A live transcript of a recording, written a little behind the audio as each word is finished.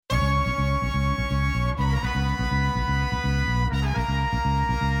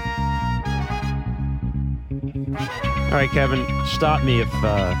All right, Kevin, stop me if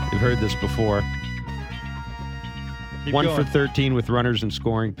you've heard this before. Keep 1 going. for 13 with runners in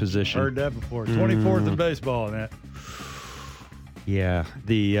scoring position. Heard that before. 24th in baseball in that. Yeah,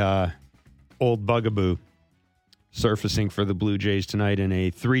 the old bugaboo surfacing for the Blue Jays tonight in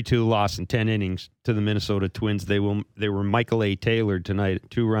a 3-2 loss in 10 innings to the Minnesota Twins. They were Michael A. Taylor tonight,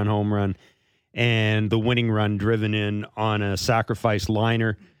 2-run home run, and the winning run driven in on a sacrifice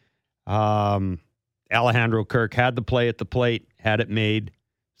liner. Alejandro Kirk had the play at the plate, had it made.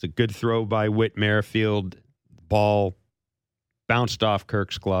 It's a good throw by Whit Merrifield. Ball bounced off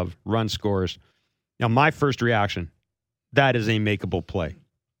Kirk's glove. Run scores. Now, my first reaction, that is a makeable play.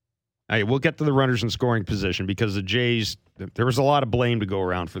 All right, we'll get to the runners in scoring position because the Jays, there was a lot of blame to go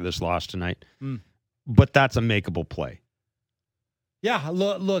around for this loss tonight. But that's a makeable play. Yeah,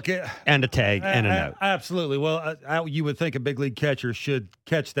 look and a tag and an out. Absolutely. Well, you would think a big league catcher should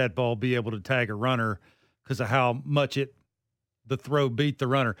catch that ball, be able to tag a runner because of how much the throw beat the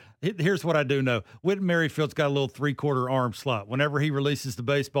runner. Here's what I do know. Whit Merrifield's got a little three-quarter arm slot. Whenever he releases the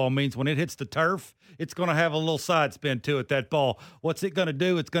baseball means when it hits the turf, it's going to have a little side spin to it, that ball. What's it going to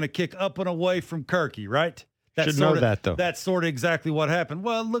do? It's going to kick up and away from Kirky, right? Should know that, though. That's sort of exactly what happened.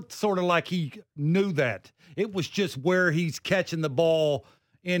 Well, it looked sort of like he knew that. It was just where he's catching the ball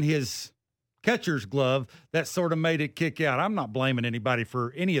in his catcher's glove that sort of made it kick out. I'm not blaming anybody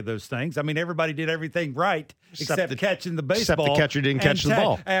for any of those things. I mean, everybody did everything right except catching the baseball. Except the catcher didn't catch the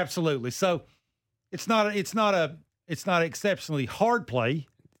ball. Absolutely. So it's not an exceptionally hard play,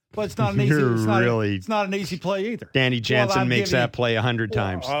 but it's not an easy. It's not an easy play either. Danny Jansen makes that play 100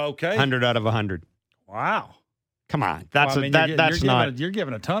 times. Okay, 100 out of 100. Wow. Come on, that's you're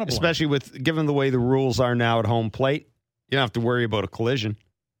giving a ton of blame. Especially given the way the rules are now at home plate. You don't have to worry about a collision.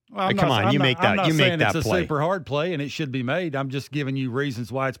 Well, I'm make that play. It's a super hard play and it should be made. I'm just giving you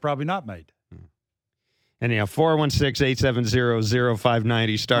reasons why it's probably not made. Anyhow,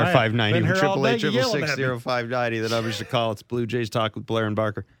 416-870-0590, star 590, 888-666-0590. The numbers to call. It's Blue Jays Talk with Blair and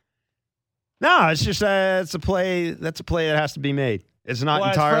Barker. No, it's just it's a play. That's a play that has to be made. It's not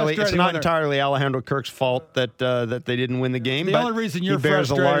entirely Alejandro Kirk's fault that they didn't win the game. The only reason you're he bears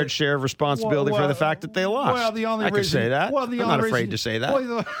frustrated, a large share of responsibility for the fact that they lost. Well, the only I could say that. Well, I'm not afraid to say that.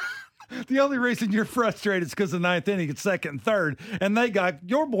 Well, the only reason you're frustrated is because the ninth inning, it's second and third, and they got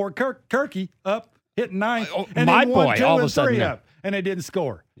your boy Kirky up hitting ninth, and my then 1, boy 2, all of and a sudden 3 up, and they didn't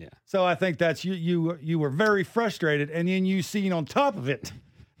score. Yeah. So I think that's you were very frustrated, and then you seen on top of it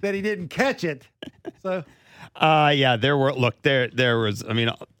that he didn't catch it. So. Yeah, there was, I mean,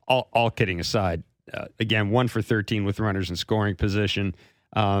 all kidding aside, again, 1 for 13 with runners in scoring position.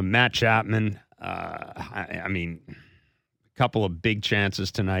 Matt Chapman, I mean, a couple of big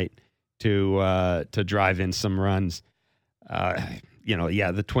chances tonight to drive in some runs.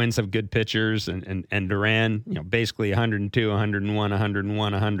 The Twins have good pitchers and Duran, basically 102, 101,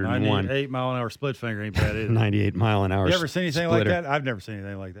 101, 101. 98-mile-an-hour split finger ain't bad, is it? 98-mile-an-hour You ever seen anything like that? I've never seen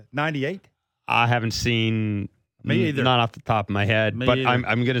anything like that. 98? I haven't seen, me either. Not off the top of my head, but I'm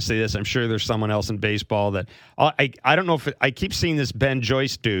going to say this. I'm sure there's someone else in baseball that I don't know if I keep seeing this Ben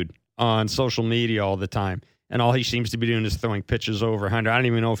Joyce dude on social media all the time, and all he seems to be doing is throwing pitches over 100. I don't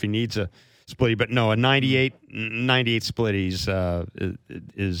even know if he needs a splitty, but no, a 98 splitties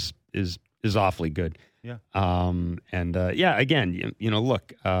is awfully good. Yeah. Again,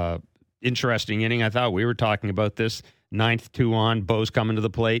 look, interesting inning. I thought we were talking about this. 9th, 2 on, Bo's coming to the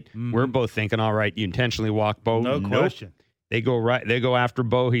plate. Mm-hmm. We're both thinking, all right, you intentionally walk Bo. No question. They go after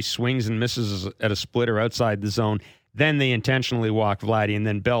Bo. He swings and misses at a splitter outside the zone. Then they intentionally walk Vladdy, and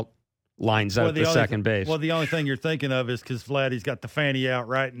then Belt lines out the second base. Well, the only thing you're thinking of is because Vladdy's got the fanny out,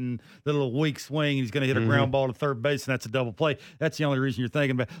 right, and the little weak swing, he's going to hit a ground ball to third base, and that's a double play. That's the only reason you're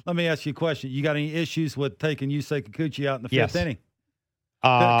thinking about it. Let me ask you a question. You got any issues with taking Yusei Kikuchi out in the fifth inning?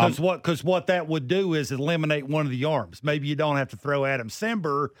 Because what that would do is eliminate one of the arms. Maybe you don't have to throw Adam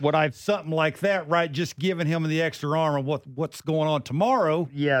Simber, something like that, right? Just giving him the extra arm of what's going on tomorrow.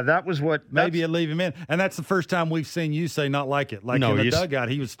 Yeah, that was what. Maybe you leave him in, and that's the first time we've seen Yusei not like it. In the dugout,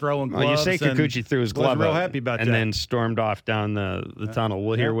 he was throwing gloves. Yusei Kikuchi threw his glove, real happy about that, and then stormed off down the tunnel.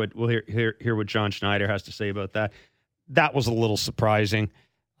 We'll hear what John Schneider has to say about that. That was a little surprising.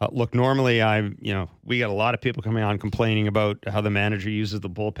 Look, normally we got a lot of people coming on complaining about how the manager uses the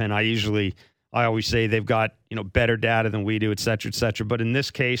bullpen. I always say they've got, better data than we do, et cetera, et cetera. But in this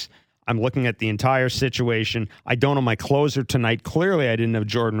case, I'm looking at the entire situation. I don't know my closer tonight. Clearly, I didn't have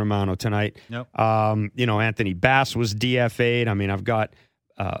Jordan Romano tonight. Nope. Anthony Bass was DFA'd. I mean, I've got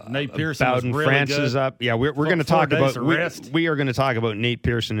Nate Pearson Bowden really Francis good. up. Yeah, we're going to talk about we are going to talk about Nate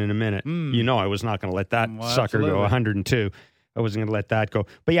Pearson in a minute. I was not going to let that sucker go 102. going to let that go.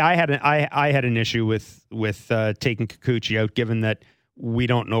 But yeah, I had an issue with taking Kikuchi out, given that we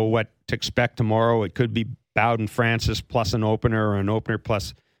don't know what to expect tomorrow. It could be Bowden Francis plus an opener, or an opener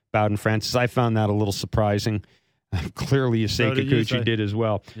plus Bowden Francis. I found that a little surprising. Clearly, Yusei Kikuchi did as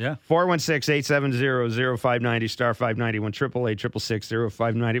well. Yeah. 416-870-0590, star 591,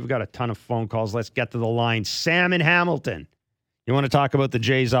 888-666-0590. We've got a ton of phone calls. Let's get to the line. Sam in Hamilton. You want to talk about the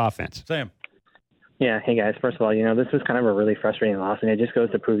Jays offense? Sam. Yeah. Hey, guys. First of all, this was kind of a really frustrating loss, and it just goes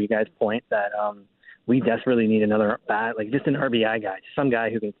to prove you guys' point that we desperately need another bat, like just an RBI guy, some guy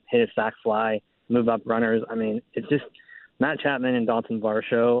who can hit a sac fly, move up runners. I mean, it's just Matt Chapman and Dalton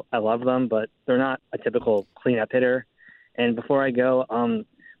Varsho. I love them, but they're not a typical cleanup hitter. And before I go,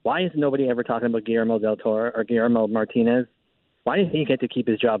 why is nobody ever talking about Guillermo del Toro or Guillermo Martinez? Why does he get to keep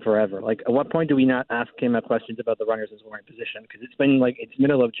his job forever? Like, at what point do we not ask him questions about the runners in scoring position? Because it's been it's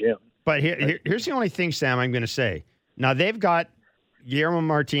middle of June. But here's the only thing, Sam, I'm going to say. Now, they've got Guillermo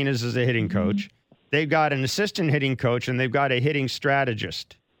Martinez as a hitting coach. They've got an assistant hitting coach, and they've got a hitting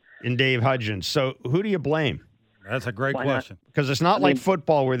strategist in Dave Hudgens. So who do you blame? That's a great question. Because it's not like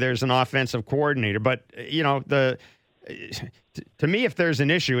football where there's an offensive coordinator. But, to me, if there's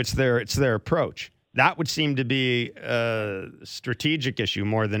an issue, it's their approach. That would seem to be a strategic issue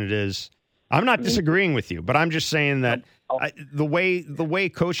more than it is. I'm not disagreeing with you, but I'm just saying that the way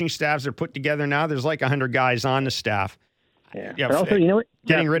coaching staffs are put together now, there's like 100 guys on the staff. Yeah. But also, you know what?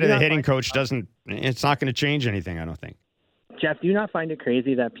 Getting rid of the hitting coach it's not going to change anything, I don't think. Jeff, do you not find it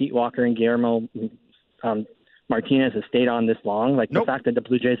crazy that Pete Walker and Guillermo Martinez has stayed on this long? Like the fact that the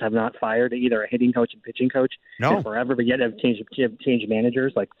Blue Jays have not fired either a hitting coach and pitching coach in forever, but yet have changed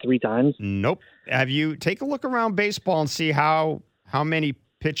managers like 3 times? Nope. Have you take a look around baseball and see how many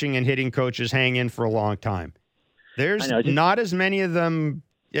pitching and hitting coaches hang in for a long time? There's not as many of them.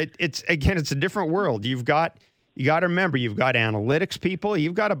 It's a different world. You got to remember, you've got analytics people.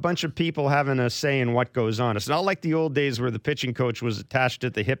 You've got a bunch of people having a say in what goes on. It's not like the old days where the pitching coach was attached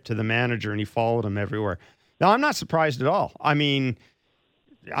at the hip to the manager and he followed him everywhere. No, I'm not surprised at all. I mean,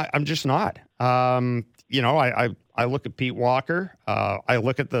 I'm just not. I look at Pete Walker. I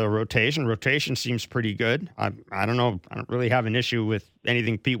look at the rotation. Rotation seems pretty good. I don't know. I don't really have an issue with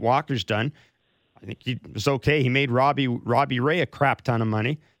anything Pete Walker's done. I think he was okay. He made Robbie Ray a crap ton of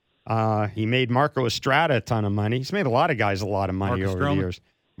money. He made Marco Estrada a ton of money. He's made a lot of guys a lot of money over the years.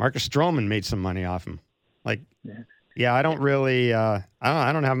 Marcus Stroman made some money off him. I don't really. I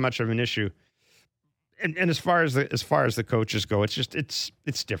don't have much of an issue. And as far as the coaches go, it's just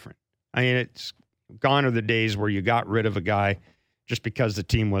it's different. I mean, it's gone are the days where you got rid of a guy just because the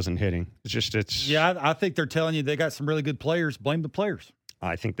team wasn't hitting. I think they're telling you they got some really good players. Blame the players.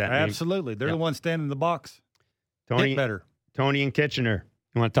 I think that absolutely. They're the ones standing in the box. Tony and Kitchener.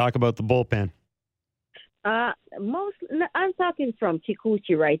 You want to talk about the bullpen? I'm talking from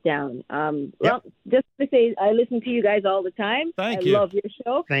Kikuchi right down. Well, just to say, I listen to you guys all the time. I love your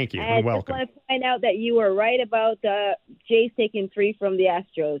show. Thank you. And You're welcome. I just want to find out that you were right about Jays taking 3 from the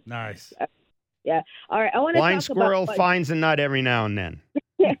Astros. Nice. Yeah. All right. I want to Blind squirrel finds a nut every now and then.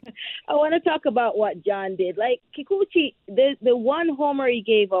 I want to talk about what John did. Like Kikuchi, the one homer he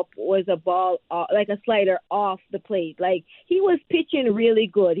gave up was a ball, like a slider off the plate. Like he was pitching really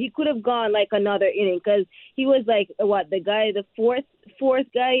good. He could have gone like another inning because he was like the fourth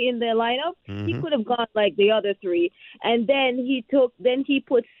guy in the lineup. Mm-hmm. He could have gone like the other 3. And then he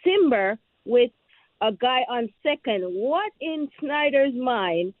put Simber with a guy on second. What in Snyder's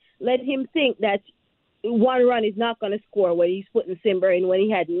mind let him think that one run is not going to score when he's putting Simber in when he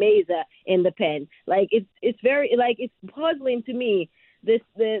had Meza in the pen? Like it's very it's puzzling to me. The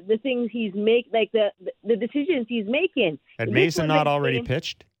things he's like the decisions he's making. Had Meza not already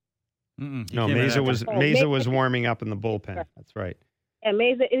pitched? Mm-mm, no, Meza was warming up in the bullpen. That's right. And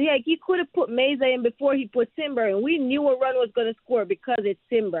Meza, he could have put Meza in before he put Simber, and we knew a run was going to score because it's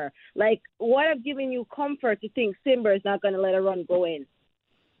Simber. Like, what have given you comfort to think Simber is not going to let a run go in?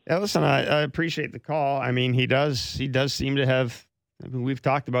 Yeah, listen, I appreciate the call. I mean, he does seem to have. I mean, we've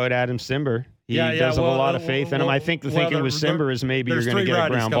talked about Adam Simber. He does have a lot of faith in him. I think the thinking with Simber is maybe you're going to get a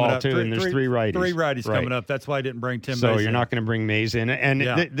ground ball too, and there's 3 righties. 3 righties coming up. That's why I didn't bring Tim. So Mays you're not going to bring Mays in, and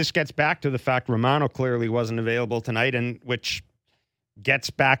this gets back to the fact Romano clearly wasn't available tonight, and which gets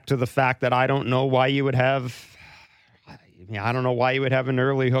back to the fact that I don't know why you would have. I don't know why you would have an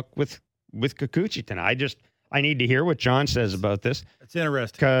early hook with Kikuchi tonight. I need to hear what John says about this. It's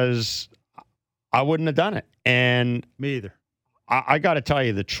interesting. Because I wouldn't have done it. And me either. I got to tell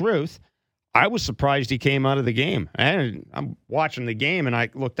you the truth. I was surprised he came out of the game. And I'm watching the game, and I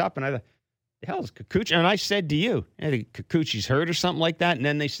looked up, and I thought, the hell is Kikuchi? And I said to you, I think Kikuchi's hurt or something like that. And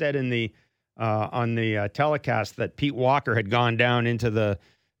then they said in the on the telecast that Pete Walker had gone down into the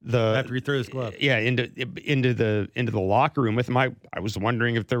After he threw his glove. Yeah, into the locker room with him. I was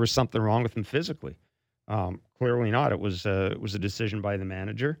wondering if there was something wrong with him physically. Clearly not. It was a decision by the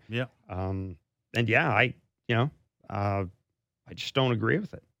manager. Yeah. And yeah, I just don't agree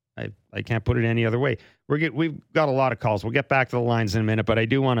with it. I can't put it any other way. We've got a lot of calls. We'll get back to the lines in a minute, but I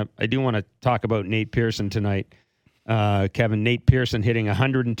do want to talk about Nate Pearson tonight. Kevin, Nate Pearson hitting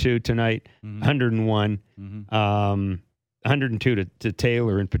 102 tonight, 101, 102 to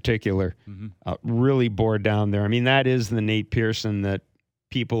Taylor in particular. Really bore down there. I mean, that is the Nate Pearson that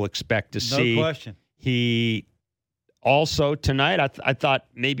people expect to see. No question. He also tonight, I thought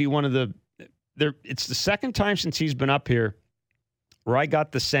maybe it's the second time since he's been up here where I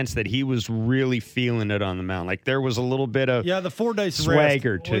got the sense that he was really feeling it on the mound. Like there was a little bit of the 4 days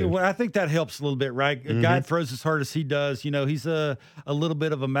swagger rest, too. Well, I think that helps a little bit, right? A guy that throws as hard as he does, he's a little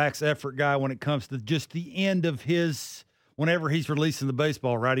bit of a max effort guy when it comes to just the end of whenever he's releasing the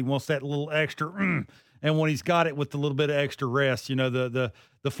baseball, right? He wants that little extra, and when he's got it with a little bit of extra rest, the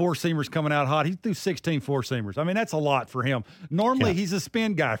four-seamers coming out hot. He threw 16 four-seamers. I mean, that's a lot for him. Normally, he's a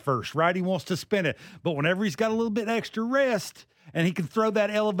spin guy first, right? He wants to spin it. But whenever he's got a little bit extra rest and he can throw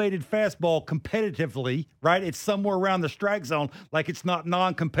that elevated fastball competitively, right? It's somewhere around the strike zone, like it's not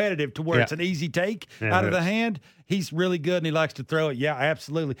non-competitive to where it's an easy take out of the hand. He's really good, and he likes to throw it. Yeah,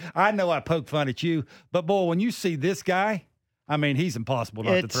 absolutely. I know I poke fun at you, but, boy, when you see this guy, I mean, he's impossible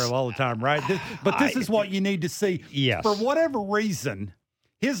not to throw all the time, right? But this is what you need to see. Yes. For whatever reason,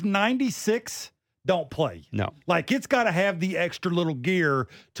 his 96 don't play. No. Like, it's got to have the extra little gear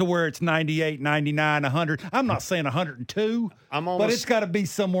to where it's 98, 99, 100. I'm not saying 102, but it's got to be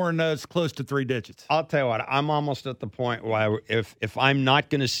somewhere in those close to 3 digits. I'll tell you what, I'm almost at the point where if I'm not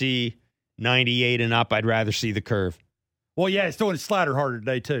going to see 98 and up, I'd rather see the curve. Well, yeah, he's throwing his slider harder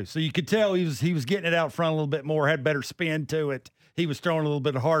today, too. So you could tell he was getting it out front a little bit more, had better spin to it. He was throwing a little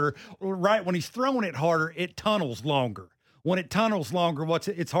bit harder. Right, when he's throwing it harder, it tunnels longer. When it tunnels longer,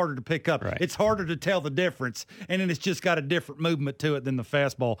 it's harder to pick up. Right. It's harder to tell the difference, and then it's just got a different movement to it than the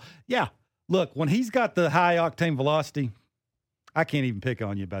fastball. Yeah, look, when he's got the high-octane velocity, I can't even pick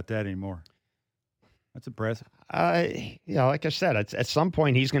on you about that anymore. That's impressive. Like I said, at some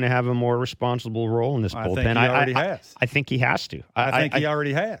point he's going to have a more responsible role in this bullpen. I think he already has. I think he has to. I think he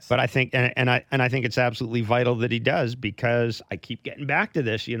already has. But I think, and I think it's absolutely vital that he does, because I keep getting back to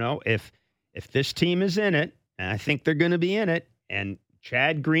this. If this team is in it, and I think they're going to be in it, and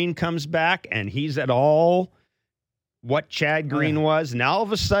Chad Green comes back and he's at all what Chad Green was, and all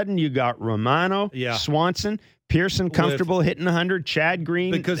of a sudden you got Romano, Swanson, Pearson comfortable hitting 100, Chad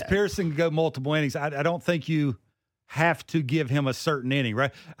Green. Because Pearson can go multiple innings. I don't think you have to give him a certain inning,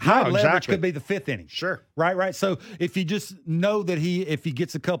 right? High leverage could be the 5th inning. Sure. Right. So if you just know that if he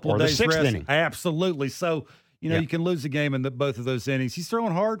gets a couple of days the 6th rest, inning. Absolutely. So, you can lose a game in both of those innings. He's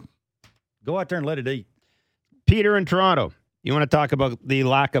throwing hard. Go out there and let it eat. Peter in Toronto, you want to talk about the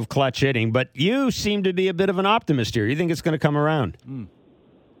lack of clutch hitting, but you seem to be a bit of an optimist here. You think it's going to come around?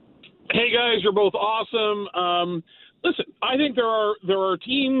 Hey, guys, you're both awesome. Listen, I think there are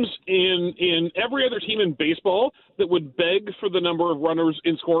teams in every other team in baseball that would beg for the number of runners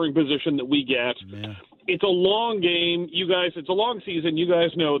in scoring position that we get. Yeah. It's a long game. You guys, it's a long season. You guys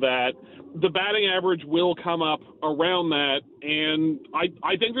know that. The batting average will come up around that, and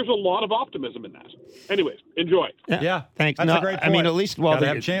I think there's a lot of optimism in that. Anyways, enjoy. Yeah. Thanks. That's a great point. I mean, at least they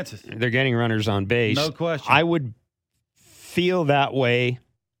have chances. They're getting runners on base. No question. I would feel that way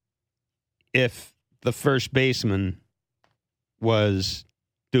if the first baseman was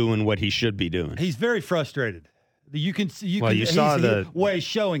doing what he should be doing. He's very frustrated. You saw the way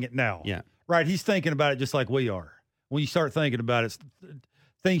showing it now. Yeah. Right. He's thinking about it just like we are. When you start thinking about it,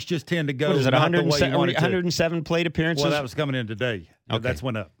 things just tend to go. What is it, not the way you want it to. 107 plate appearances? Well, that was coming in today. Okay. That's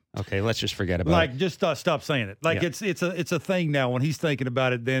went up. Okay, let's just forget about it. Like, just stop saying it. Like, it's a thing now. When he's thinking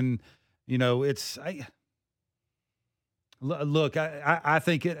about it, then, it's look, I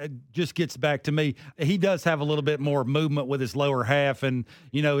think it just gets back to me. He does have a little bit more movement with his lower half, and,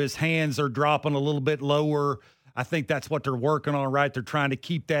 his hands are dropping a little bit lower. I think that's what they're working on, right? They're trying to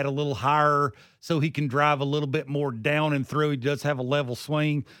keep that a little higher so he can drive a little bit more down and through. He does have a level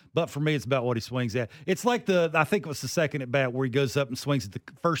swing, but for me, it's about what he swings at. It's like I think it was the second at bat where he goes up and swings at the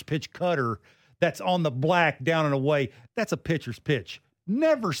first pitch cutter that's on the black down and away. That's a pitcher's pitch.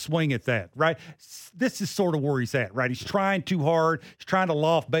 Never swing at that, right? This is sort of where he's at, right? He's trying too hard. He's trying to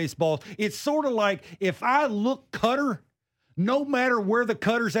loft baseballs. It's sort of like if I look cutter, no matter where the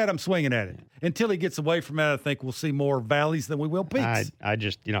cutter's at, I'm swinging at it. Until he gets away from that, I think we'll see more valleys than we will peaks. I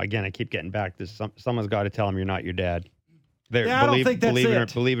just, again, I keep getting back to someone's got to tell him you're not your dad. I don't think that's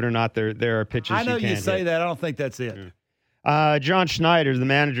it. Believe it or not, there are pitches. I know you you can't say hit. that. I don't think that's it. John Schneider, the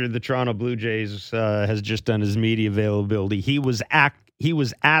manager of the Toronto Blue Jays, has just done his media availability. He was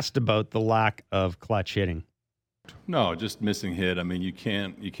asked about the lack of clutch hitting. No, just missing hit. I mean, you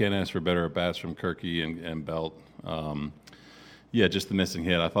can't ask for better at bats from Kirky and Belt. Yeah, just the missing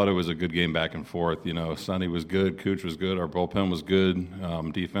hit. I thought it was a good game back and forth. You know, Sonny was good, Cooch was good, our bullpen was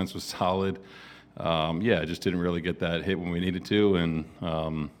good, defense was solid. Yeah, just didn't really get that hit when we needed to,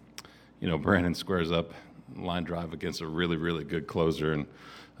 and Brandon squares up line drive against a really, really good closer, and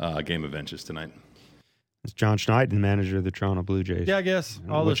game adventures tonight. It's John Schneider, the manager of the Toronto Blue Jays. Yeah, I guess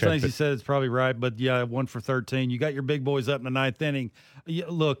all those things he said is probably right. But yeah, 1 for 13. You got your big boys up in the ninth inning.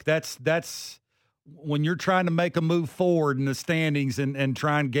 Look, that's when you're trying to make a move forward in the standings and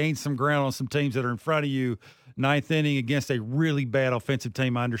try and gain some ground on some teams that are in front of you. Ninth inning against a really bad offensive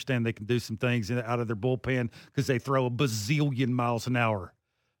team. I understand they can do some things out of their bullpen because they throw a bazillion miles an hour.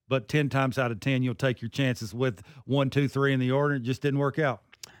 But 10 times out of 10, you'll take your chances with 1, 2, 3 in the order. It just didn't work out.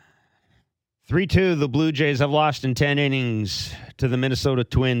 3-2, the Blue Jays have lost in 10 innings to the Minnesota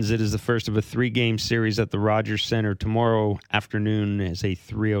Twins. It is the first of a 3-game series at the Rogers Center. Tomorrow afternoon is a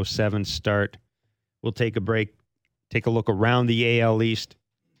 3:07 start. We'll take a break, take a look around the AL East.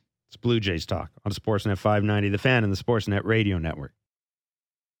 It's Blue Jays Talk on Sportsnet 590, The Fan, and the Sportsnet Radio Network.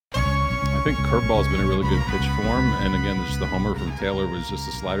 I think curveball's been a really good pitch for him, and again, just the homer from Taylor was just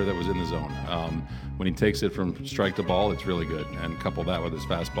a slider that was in the zone. When he takes it from strike to ball, it's really good, and couple that with his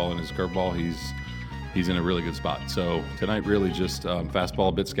fastball and his curveball, he's in a really good spot. So tonight, really just fastball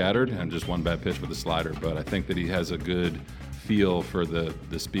a bit scattered and just one bad pitch with the slider, but I think that he has a good feel for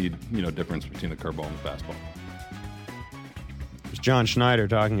the speed difference between the curveball and the fastball. It's John Schneider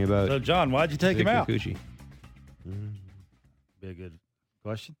talking about. So, John, why'd you take him out? Kikuchi. Be a good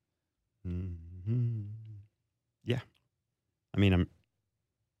question. Mm-hmm. Yeah. I mean,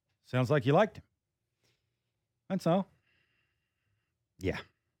 sounds like you liked him. That's all. Yeah.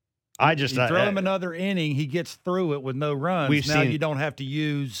 I just you throw him another inning, he gets through it with no runs. You don't have to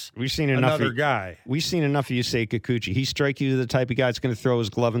use another guy. We've seen enough of you say Kikuchi. He strike you the type of guy that's going to throw his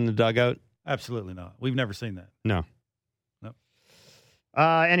glove in the dugout? Absolutely not. We've never seen that. No.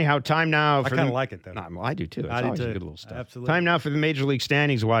 Anyhow, time now. I kind of like it, though. Well, I do, too. It's always a good little stuff. Absolutely. Time now for the Major League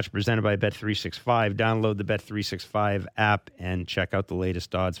Standings Watch presented by Bet365. Download the Bet365 app and check out the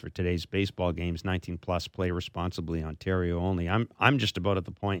latest odds for today's baseball games. 19 plus, play responsibly, Ontario only. I'm just about at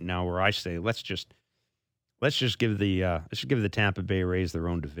the point now where I say let's just give the Tampa Bay Rays their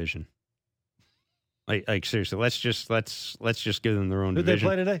own division. Like seriously, let's just give them their own division. Who'd they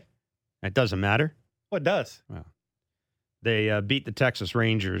play today? It doesn't matter. What does? Well, they beat the Texas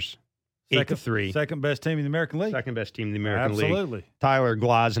Rangers 8-3. Second best team in the American League. Second best team in the American League. Absolutely. Tyler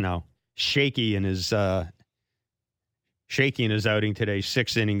Glasnow, shaky in his outing today.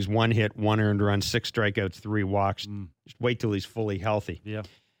 6 innings, 1 hit, 1 earned run, 6 strikeouts, 3 walks. Just wait till he's fully healthy. Yeah.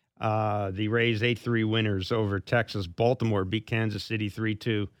 The Rays 8-3 winners over Texas. Baltimore beat Kansas City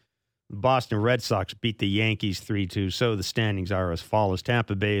 3-2. Boston Red Sox beat the Yankees 3-2. So the standings are as follows.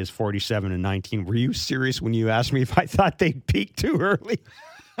 Tampa Bay is 47-19. Were you serious when you asked me if I thought they'd peak too early?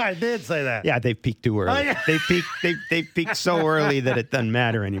 I did say that. Yeah, they peaked too early. Oh, yeah. They peaked so early that it doesn't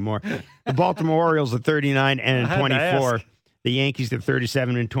matter anymore. The Baltimore Orioles are 39-24. The Yankees are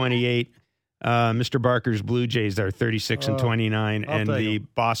 37-28. Mr. Barker's Blue Jays are 36-29, and the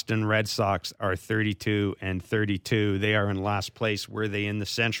Boston Red Sox are 32-32. They are in last place. Were they in the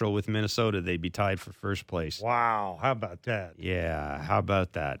Central with Minnesota, they'd be tied for first place. Wow, how about that? Yeah, how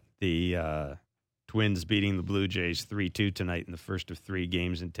about that? The Twins beating the Blue Jays 3-2 tonight in the first of 3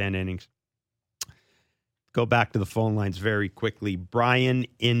 games in 10 innings. Go back to the phone lines very quickly. Brian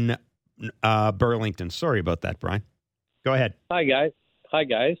in Burlington. Sorry about that, Brian. Go ahead. Hi, guys.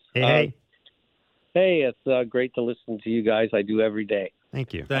 Hey. Hey, it's great to listen to you guys. I do every day.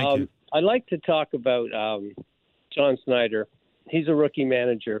 Thank you. Thank you. I'd like to talk about John Schneider. He's a rookie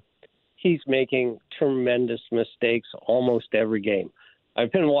manager. He's making tremendous mistakes almost every game.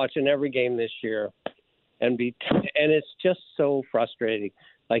 I've been watching every game this year, and it's just so frustrating.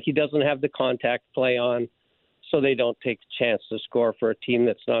 Like, he doesn't have the contact play on, so they don't take a chance to score for a team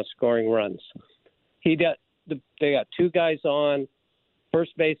that's not scoring runs. They got 2 guys on,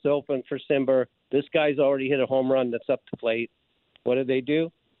 first base open for Simber. This guy's already hit a home run that's up the plate. What do?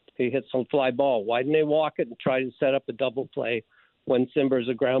 He hits some fly ball. Why didn't they walk it and try to set up a double play when Simber's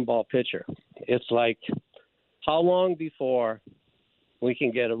a ground ball pitcher? It's like, how long before we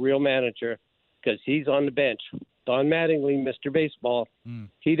can get a real manager? Because he's on the bench. Don Mattingly, Mr. Baseball,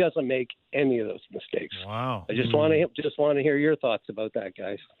 he doesn't make any of those mistakes. Wow. I just want to hear your thoughts about that,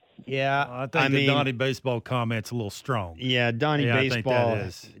 guys. Yeah, I think the Donnie Baseball comment's a little strong. Yeah, Donnie Baseball I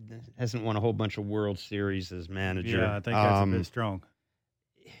think that is. hasn't won a whole bunch of World Series as manager. Yeah, I think that's a bit strong.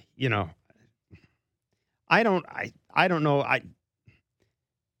 You know, I don't know.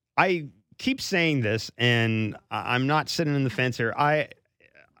 I keep saying this, and I'm not sitting in the fence here. I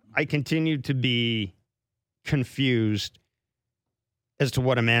continue to be confused as to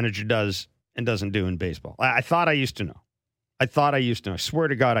what a manager does and doesn't do in baseball. I thought I used to know. I swear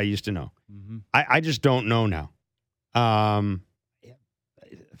to God, I used to know. Mm-hmm. I just don't know now.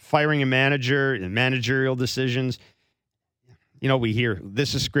 Firing a manager and managerial decisions, we hear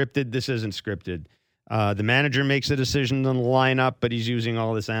this is scripted, this isn't scripted. The manager makes a decision on the lineup, but he's using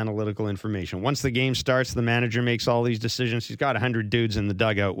all this analytical information. Once the game starts, the manager makes all these decisions. He's got 100 dudes in the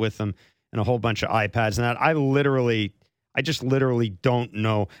dugout with him and a whole bunch of iPads and that. I just literally don't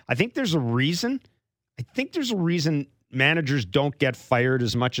know. I think there's a reason managers don't get fired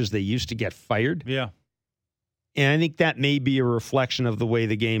as much as they used to get fired. Yeah. And I think that may be a reflection of the way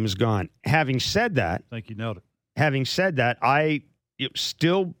the game has gone. Having said that, I think you nailed it. Having said that, I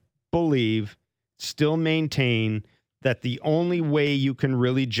still maintain that the only way you can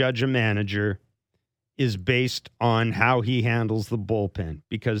really judge a manager is based on how he handles the bullpen.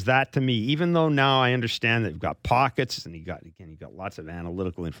 Because that, to me, even though now I understand that you've got pockets and you got lots of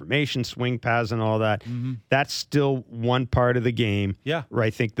analytical information, swing paths and all that, that's still one part of the game where I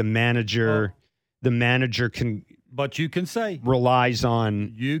think the manager can. But you can say relies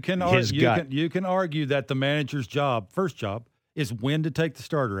on his gut. You can argue that the manager's first job, is when to take the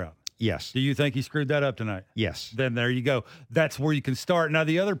starter out. Yes. Do you think he screwed that up tonight? Yes. Then there you go. That's where you can start. Now,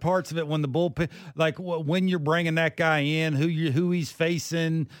 the other parts of it, when the bullpen, like when you're bringing that guy in, who he's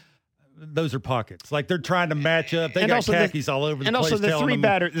facing, those are pockets. Like they're trying to match up. They got khakis all over the place. And also the three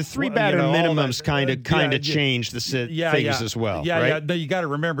batter minimums kind of change the things as well. Yeah, right? yeah. You got to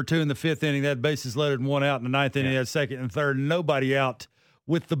remember too. In the fifth inning, that bases loaded and one out. In the ninth inning, that second and third, nobody out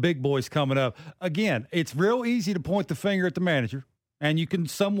with the big boys coming up. Again, it's real easy to point the finger at the manager. And you can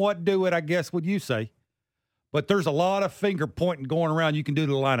somewhat do it, I guess, what you say. But there's a lot of finger pointing going around you can do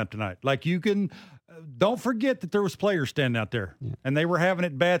to the lineup tonight. Like you can don't forget that there was players standing out there, and they were having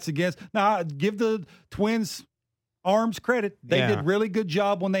at bats against. Now, I give the Twins arms credit. They did really good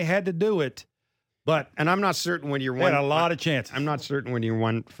job when they had to do it. And I'm not certain when you're one. Had a lot of chances. I'm not certain when you're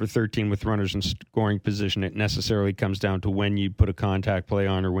 1 for 13 with runners in scoring position. It necessarily comes down to when you put a contact play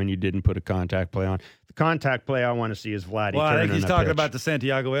on or when you didn't put a contact play on. The contact play I want to see is Vladdy. Well, I think he's talking about the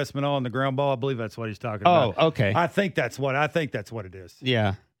Santiago Espinal and the ground ball. I believe that's what he's talking about. Oh, okay. I think that's what it is.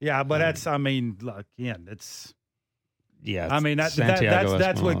 Yeah. Yeah, but that's. I mean, look, again, it's. Yeah, I mean that's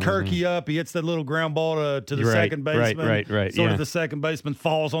what Kirky up. He hits that little ground ball to the second baseman. Right. Sort of the second baseman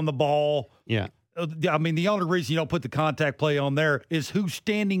falls on the ball. Yeah. I mean, the only reason you don't put the contact play on there is who's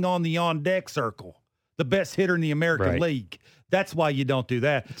standing on the on-deck circle, the best hitter in the American League. That's why you don't do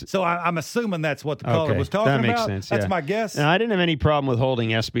that. So I'm assuming that's what the caller was talking about. That makes sense. That's my guess. And I didn't have any problem with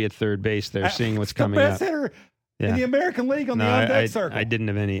holding Espy at third base there, seeing what's coming up. The best hitter in the American League on the on-deck circle. I didn't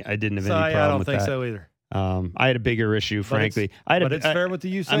have any problem with that. I don't think so either. I had a bigger issue, frankly. But it's fair with the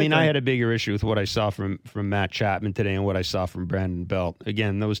use. I mean, I had a bigger issue with what I saw from Matt Chapman today and what I saw from Brandon Belt.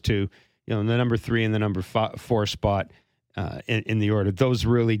 Again, those two. The number 3 and the number 4 spot in the order. Those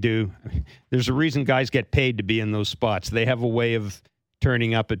really do. There's a reason guys get paid to be in those spots. They have a way of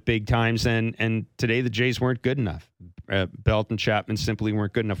turning up at big times, and today the Jays weren't good enough. Belt and Chapman simply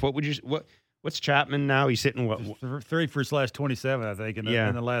weren't good enough. What's Chapman now? He's hitting what? 3 for his last 27, I think, in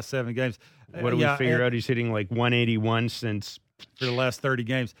the last 7 games. What do we figure out? He's hitting like 181 since. For the last 30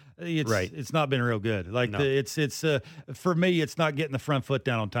 games, it's not been real good. Like it's for me, it's not getting the front foot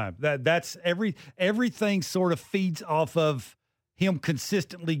down on time. That's everything sort of feeds off of him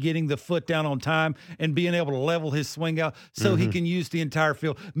consistently getting the foot down on time and being able to level his swing out so he can use the entire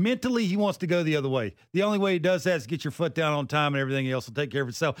field. Mentally, he wants to go the other way. The only way he does that is get your foot down on time, and everything else will take care of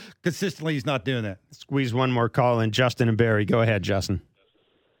itself. Consistently, he's not doing that. Squeeze one more call in. Justin and Barry, go ahead, Justin.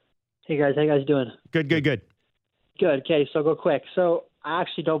 Hey guys, how you guys doing? Good. Good. Okay, so go quick. So I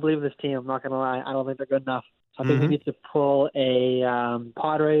actually don't believe this team. I'm not going to lie. I don't think they're good enough. So I think we need to pull a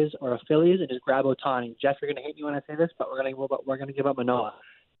Padres or a Phillies and just grab Ohtani. Jeff, you're going to hate me when I say this, but we're going to give up Manoah.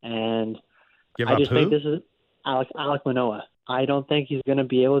 And I just think this is Alek Manoah. I don't think he's going to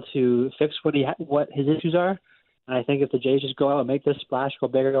be able to fix what his issues are. And I think if the Jays just go out and make this splash, go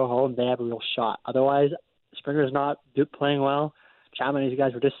big or go home, they have a real shot. Otherwise, Springer's not playing well. Chapman, these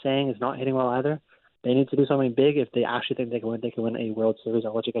guys were just saying, is not hitting well either. they need to do something big if they actually think they can win a World Series.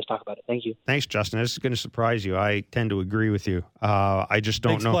 I'll let you guys talk about it. Thank you. Thanks, Justin. This is going to surprise you. I tend to agree with you. I just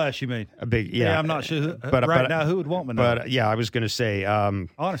don't big know. Splash, you mean? A big, Yeah, I'm not sure. But now, who would want Manoah? But yeah, I was going to say,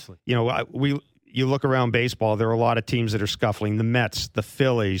 honestly, you look around baseball. There are a lot of teams that are scuffling. The Mets, the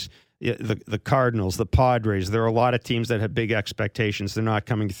Phillies, the Cardinals, the Padres. There are a lot of teams that have big expectations. They're not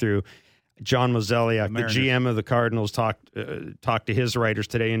coming through. John Mozeliak, the GM of the Cardinals, talked to his writers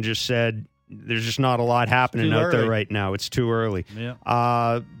today and just said there's just not a lot happening out there right now. It's too early.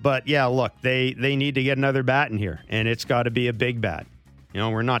 Yeah. But yeah, look, they need to get another bat in here, and it's got to be a big bat.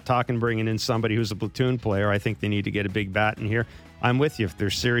 We're not talking bringing in somebody who's a platoon player. I think they need to get a big bat in here. I'm with you. If they're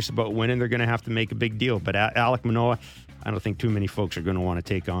serious about winning, they're going to have to make a big deal. But Alek Manoah, I don't think too many folks are going to want to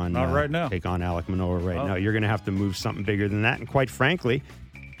take on right now. Take on Alek Manoah now. You're going to have to move something bigger than that. And quite frankly,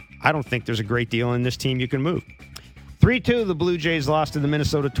 I don't think there's a great deal in this team you can move. 3-2, the Blue Jays lost to the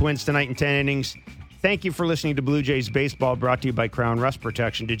Minnesota Twins tonight in 10 innings. Thank you for listening to Blue Jays Baseball, brought to you by Crown Rust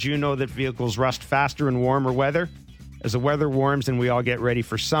Protection. Did you know that vehicles rust faster in warmer weather? As the weather warms and we all get ready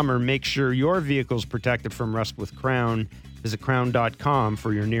for summer, make sure your vehicle's protected from rust with Crown. Visit crown.com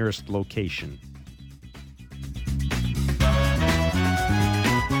for your nearest location.